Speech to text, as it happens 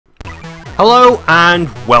Hello and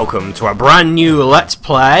welcome to a brand new Let's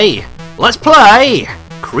Play!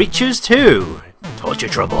 Creatures 2 Torture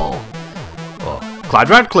Trouble, or Clyde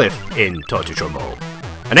Radcliffe in Torture Trouble.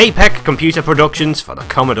 An Apex Computer Productions for the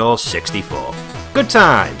Commodore 64. Good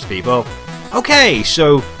times, people. Okay,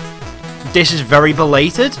 so this is very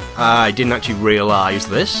belated. I didn't actually realise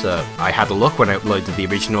this. I had a look when I uploaded the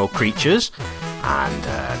original Creatures, and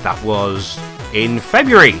that was in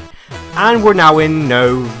February. And we're now in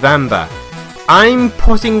November. I'm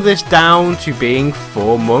putting this down to being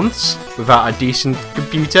 4 months without a decent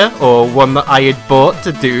computer, or one that I had bought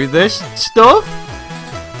to do this stuff.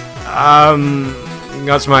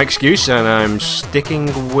 That's my excuse, and I'm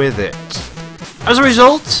sticking with it. As a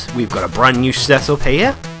result, we've got a brand new setup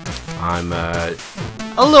here. I'm a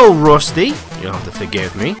little rusty, you'll have to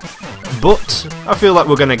forgive me, but I feel like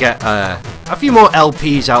we're going to get a few more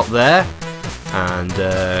LPs out there, and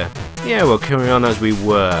yeah, we'll carry on as we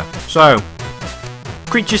were. So,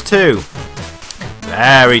 Creatures 2,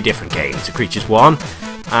 very different game to Creatures 1,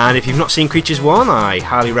 and if you've not seen Creatures 1, I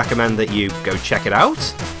highly recommend that you go check it out.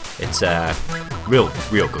 It's a real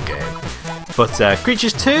good game. But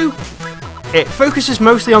Creatures 2, it focuses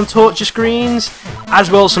mostly on torture screens,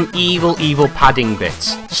 as well as some evil padding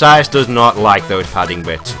bits. Size does not like those padding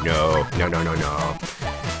bits. No.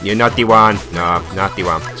 You're not the one. No, not the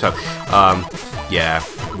one. So, yeah,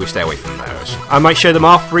 we stay away from those. I might show them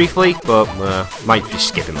off briefly, but might be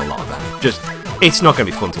skipping a lot of them. It's not going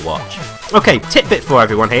to be fun to watch. Okay, tidbit for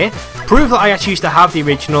everyone here. Prove that I actually used to have the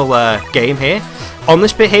original game here. On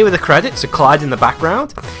this bit here with the credits, a Clyde in the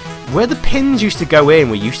background, where the pins used to go in,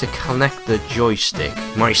 we used to connect the joystick.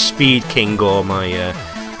 My Speed King or my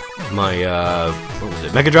what was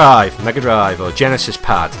it? Mega Drive or Genesis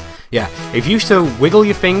pad. Yeah, if you used to wiggle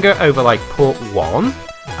your finger over like port 1,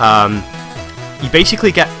 you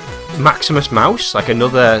basically get Maximus Mouse, like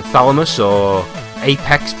another Thalamus or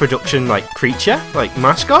Apex production like creature, like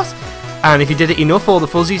mascot. And if you did it enough, all the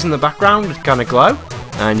fuzzies in the background would kind of glow,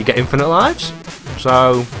 and you get infinite lives.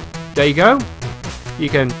 So there you go. You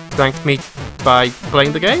can thank me by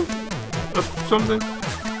playing the game or something.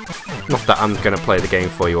 Not that I'm going to play the game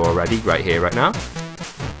for you already, right here, right now.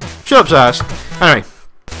 Shut up, Sass. Anyway,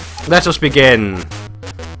 let us begin.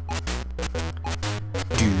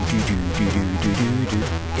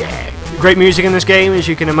 Yeah, great music in this game, as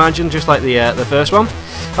you can imagine, just like the first one.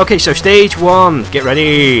 Okay, so stage 1. Get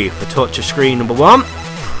ready for torture screen number 1.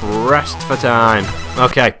 Pressed for time.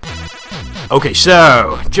 Okay. Okay,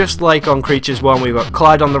 so, just like on Creatures 1, we've got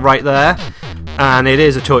Clyde on the right there, and it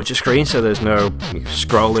is a torture screen, so there's no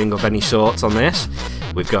scrolling of any sorts on this.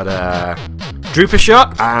 We've got a Drooper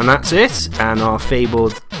Shot, and that's it, and our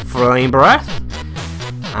fabled Flame Breath,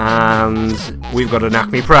 and we've got an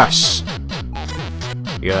Acme Press.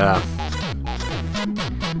 Yeah.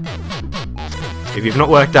 If you've not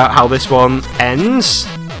worked out how this one ends,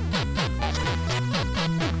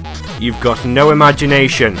 you've got no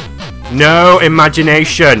imagination. No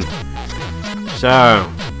imagination.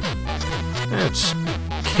 So, let's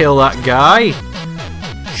kill that guy.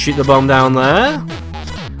 Shoot the bomb down there.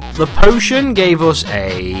 The potion gave us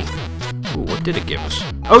a... Ooh, what did it give us?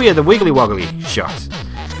 Oh yeah, the Wiggly Woggly shot.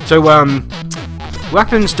 So,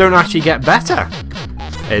 weapons don't actually get better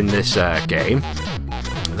in this game.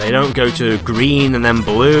 They don't go to green and then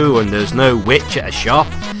blue, and there's no witch at a shop.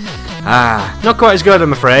 Not quite as good,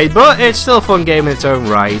 I'm afraid, but it's still a fun game in its own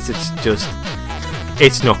right.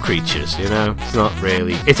 It's not Creatures, you know? It's not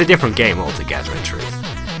really... It's a different game altogether, in truth.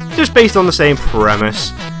 Just based on the same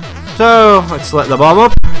premise. So, let's let the bomb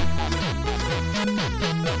up.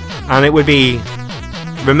 And it would be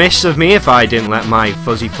remiss of me if I didn't let my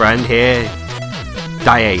fuzzy friend here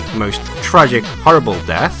die a most tragic, horrible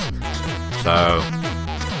death. So,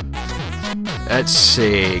 let's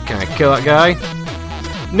see. Can I kill that guy?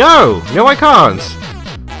 No, I can't.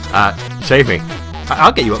 Save me.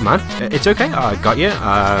 I'll get you up, man. It's okay. I got you.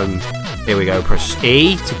 Here we go. Press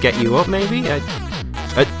E to get you up, maybe.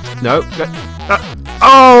 No.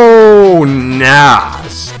 Oh,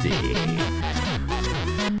 nasty.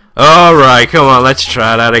 All right, come on. Let's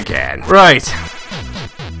try that again. Right.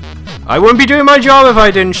 I wouldn't be doing my job if I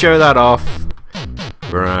didn't show that off.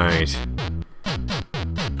 Right.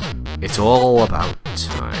 It's all about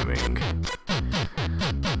timing.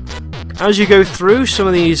 As you go through, some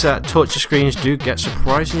of these torture screens do get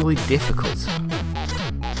surprisingly difficult.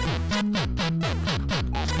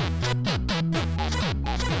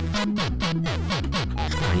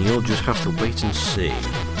 And you'll just have to wait and see.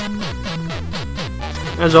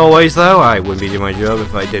 As always though, I wouldn't be doing my job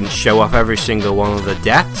if I didn't show off every single one of the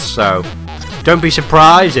deaths, so don't be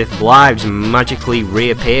surprised if lives magically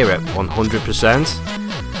reappear at 100%.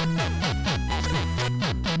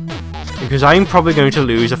 because I'm probably going to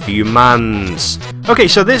lose a few mans. Okay,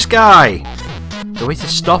 so this guy, the way to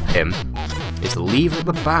stop him is to leave at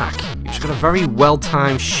the back. You've just got a very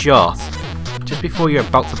well-timed shot just before you're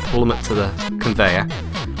about to plummet to the conveyor.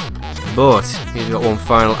 But he's got one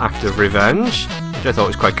final act of revenge, which I thought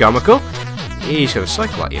was quite comical. He's going to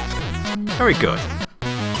cycle at you. Very good.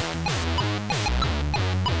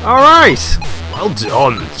 Alright! Well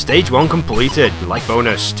done! Stage 1 completed. Like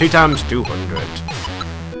bonus, 2 times 200.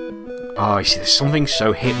 Oh, you see, there's something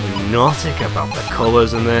so hypnotic about the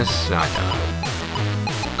colours in this. I don't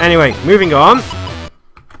know. Anyway, moving on.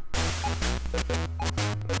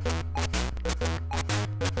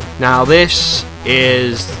 Now this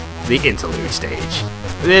is the interlude stage.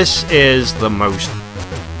 This is the most...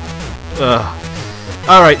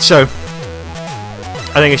 Alright, so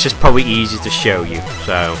I think it's just probably easy to show you,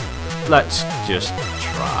 so let's just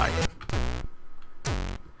try.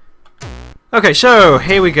 Okay, so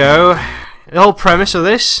here we go. The whole premise of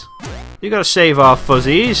this, you got to save our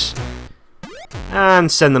fuzzies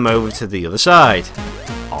and send them over to the other side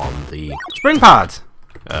on the spring pad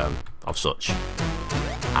of such.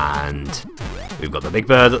 And we've got the big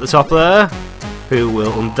bird at the top there, who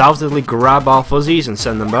will undoubtedly grab our fuzzies and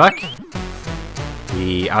send them back.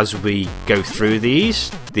 As we go through these,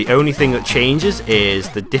 the only thing that changes is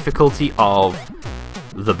the difficulty of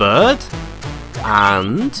the bird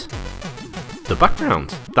and the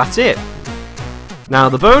background. That's it. Now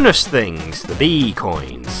the bonus things, the bee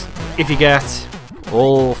coins, if you get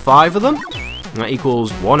all 5 of them, that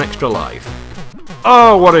equals 1 extra life.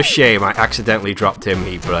 Oh, what a shame, I accidentally dropped him,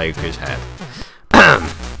 he broke his head.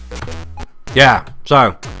 Yeah,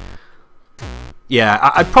 so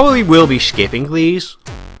yeah, I probably will be skipping these.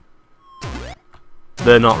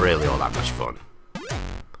 They're not really all that much fun.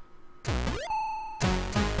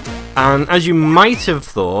 And as you might have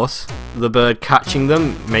thought, the bird catching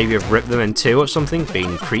them maybe have ripped them in 2 or something,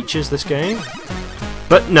 being creatures this game.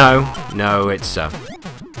 But no, it's no,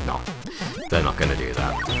 they're not going to do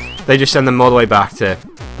that. They just send them all the way back to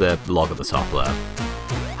the log at the top there.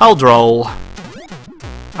 How droll.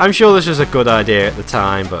 I'm sure this was a good idea at the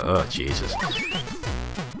time, but oh Jesus.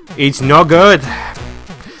 It's no good.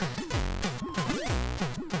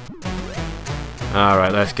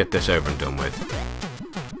 Alright, let's get this over and done with.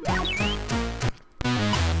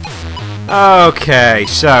 Okay,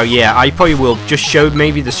 so yeah, I probably will just show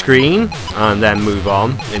maybe the screen and then move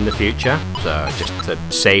on in the future. So just to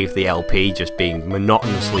save the LP just being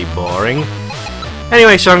monotonously boring.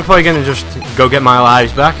 Anyway, so I'm probably going to just go get my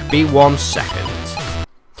lives back. Be 1 second.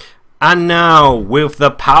 And now, with the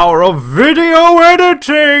power of video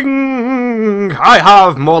editing, I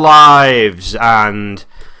have more lives and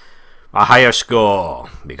a higher score,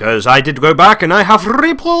 because I did go back and I have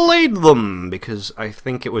replayed them, because I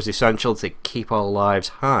think it was essential to keep our lives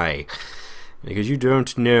high, because you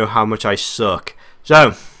don't know how much I suck.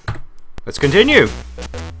 So, let's continue.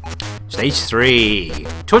 Stage 3,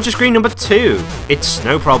 torture screen number 2, it's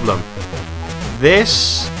no problem.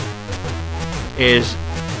 This is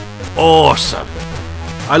awesome.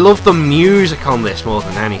 I love the music on this more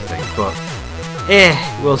than anything, but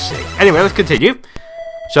we'll see. Anyway, let's continue.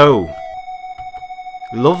 So,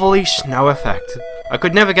 lovely snow effect. I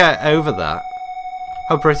could never get over that.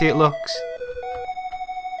 How pretty it looks.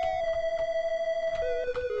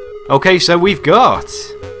 Okay, so we've got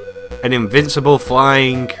an invincible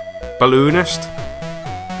flying balloonist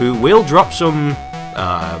who will drop some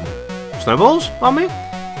snowballs on me.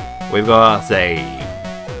 We've got a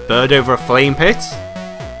bird over a flame pit,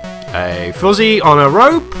 a fuzzy on a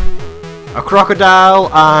rope, a crocodile,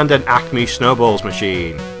 and an Acme snowballs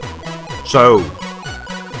machine. So,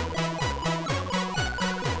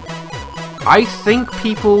 I think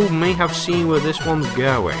people may have seen where this one's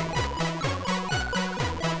going.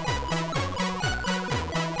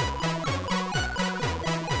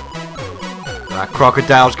 That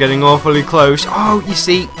crocodile's getting awfully close. Oh, you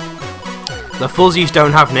see, the fuzzies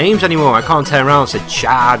don't have names anymore. I can't turn around and say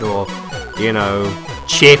Chad or, you know,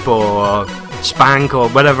 Chip or Spank or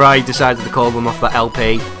whatever I decided to call them off the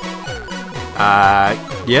LP.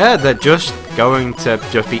 Yeah, they're just going to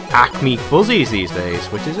just be Acme fuzzies these days,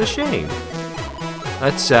 which is a shame.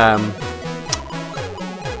 Let's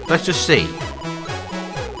just see.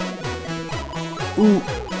 Ooh,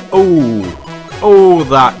 oh,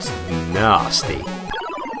 that's nasty.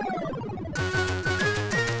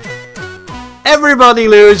 Everybody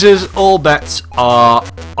loses, all bets are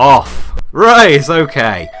off. Right,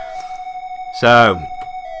 okay. So,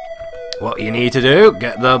 what you need to do,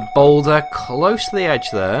 get the boulder close to the edge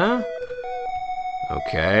there.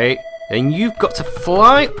 Okay. Then you've got to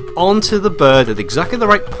fly onto the bird at exactly the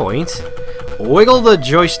right point, wiggle the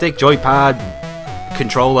joystick, joypad,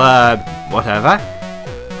 controller, whatever.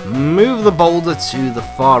 Move the boulder to the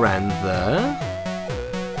far end there.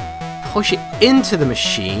 Push it into the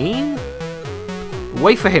machine.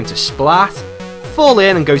 Wait for him to splat. Fall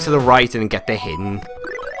in and go to the right and get the hidden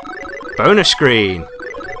bonus screen.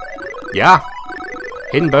 Yeah.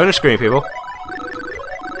 Hidden bonus screen, people.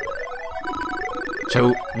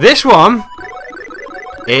 So, this one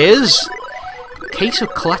is a case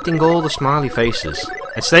of collecting all the smiley faces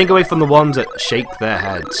and staying away from the ones that shake their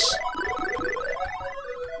heads.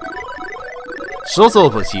 Subtle,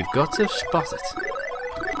 but you've got to spot it.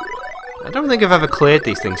 I don't think I've ever cleared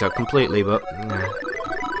these things out completely, but nah.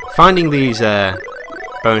 Finding these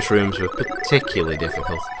bonus rooms were particularly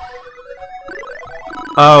difficult.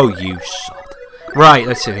 Oh, you sod. Right,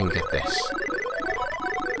 let's see if we can get this.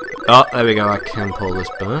 Oh, there we go, I can pull this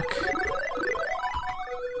back.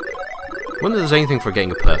 Wonder if there's anything for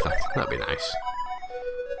getting a perfect. That'd be nice.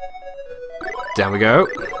 Down we go.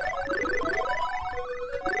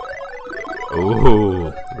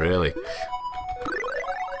 Ooh, really?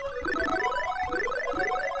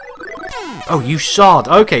 Oh, you sod.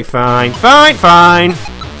 Okay, fine. Fine.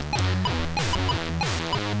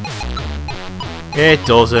 It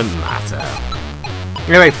doesn't matter.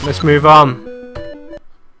 Anyway, let's move on.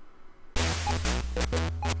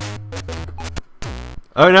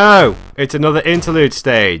 Oh no! It's another interlude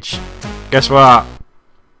stage. Guess what?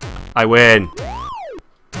 I win.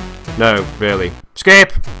 No, really.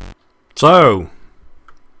 Skip! So,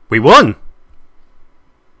 we won!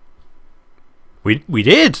 We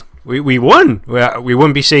did! We won! We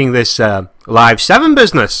wouldn't be seeing this Live 7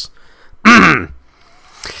 business. Yeah,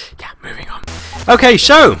 moving on. Okay,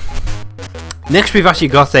 so, next we've actually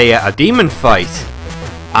got a demon fight.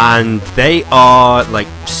 And they are like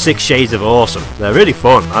 6 shades of awesome. They're really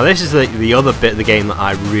fun. Now this is the other bit of the game that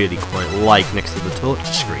I really quite like next to the torture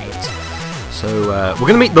screens. So we're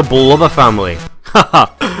going to meet the Blubber family.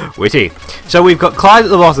 Haha, witty. So we've got Clyde at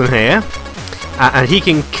the bottom here. And he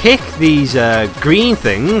can kick these green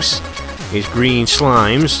things, these green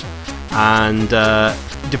slimes. And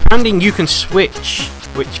depending, you can switch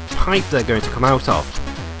which pipe they're going to come out of.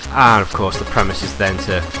 And of course the premise is then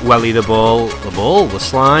to welly the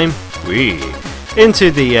slime,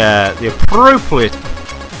 into the appropriate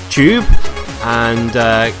tube and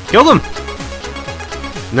kill them.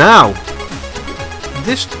 Now,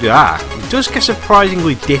 this does get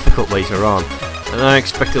surprisingly difficult later on, and I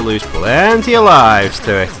expect to lose plenty of lives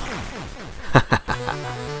to it.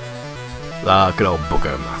 Ah, good old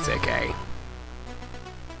bugger-matic, eh?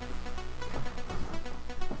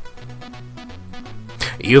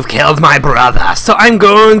 You've killed my brother, so I'm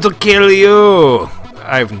going to kill you!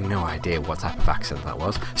 I have no idea what type of accent that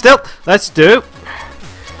was. Still, let's do.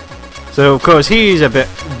 So, of course, he's a bit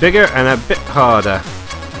bigger and a bit harder.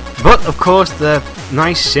 But, of course, they're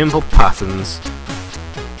nice, simple patterns.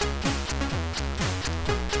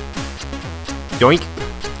 Yoink.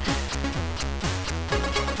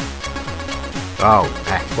 Oh,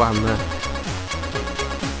 heck, what happened there?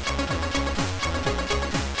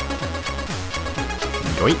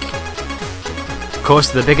 Yoink. Of course,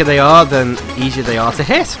 the bigger they are, then the easier they are to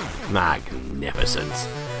hit. Magnificent.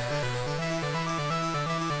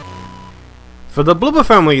 For the Blubber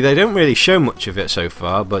family, they don't really show much of it so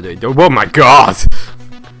far, but oh my god!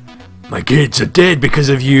 My kids are dead because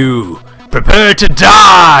of you! Prepare to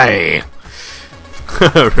die!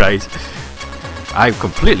 Right. I've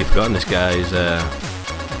completely forgotten this guy's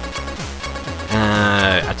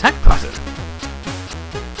attack pattern.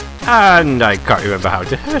 And I can't remember how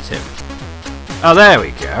to hurt him. Oh, there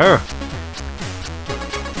we go.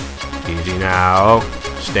 Easy now.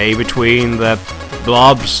 Stay between the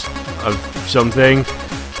blobs of something.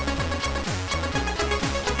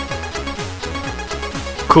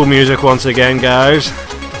 Cool music once again, guys.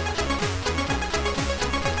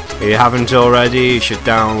 If you haven't already, you should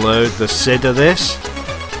download the SID of this.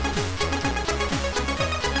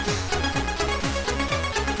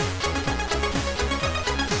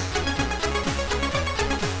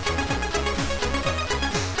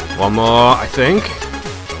 One more, I think.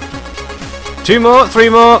 2 more, 3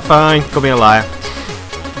 more, fine, call me a liar.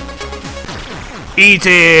 Eat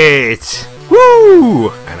it!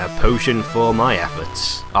 Woo! And a potion for my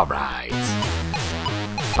efforts. Alright.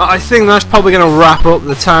 I think that's probably going to wrap up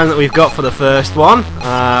the time that we've got for the first one.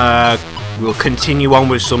 We'll continue on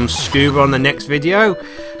with some scuba on the next video.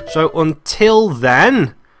 So until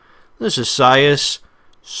then, this is Sias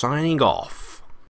signing off.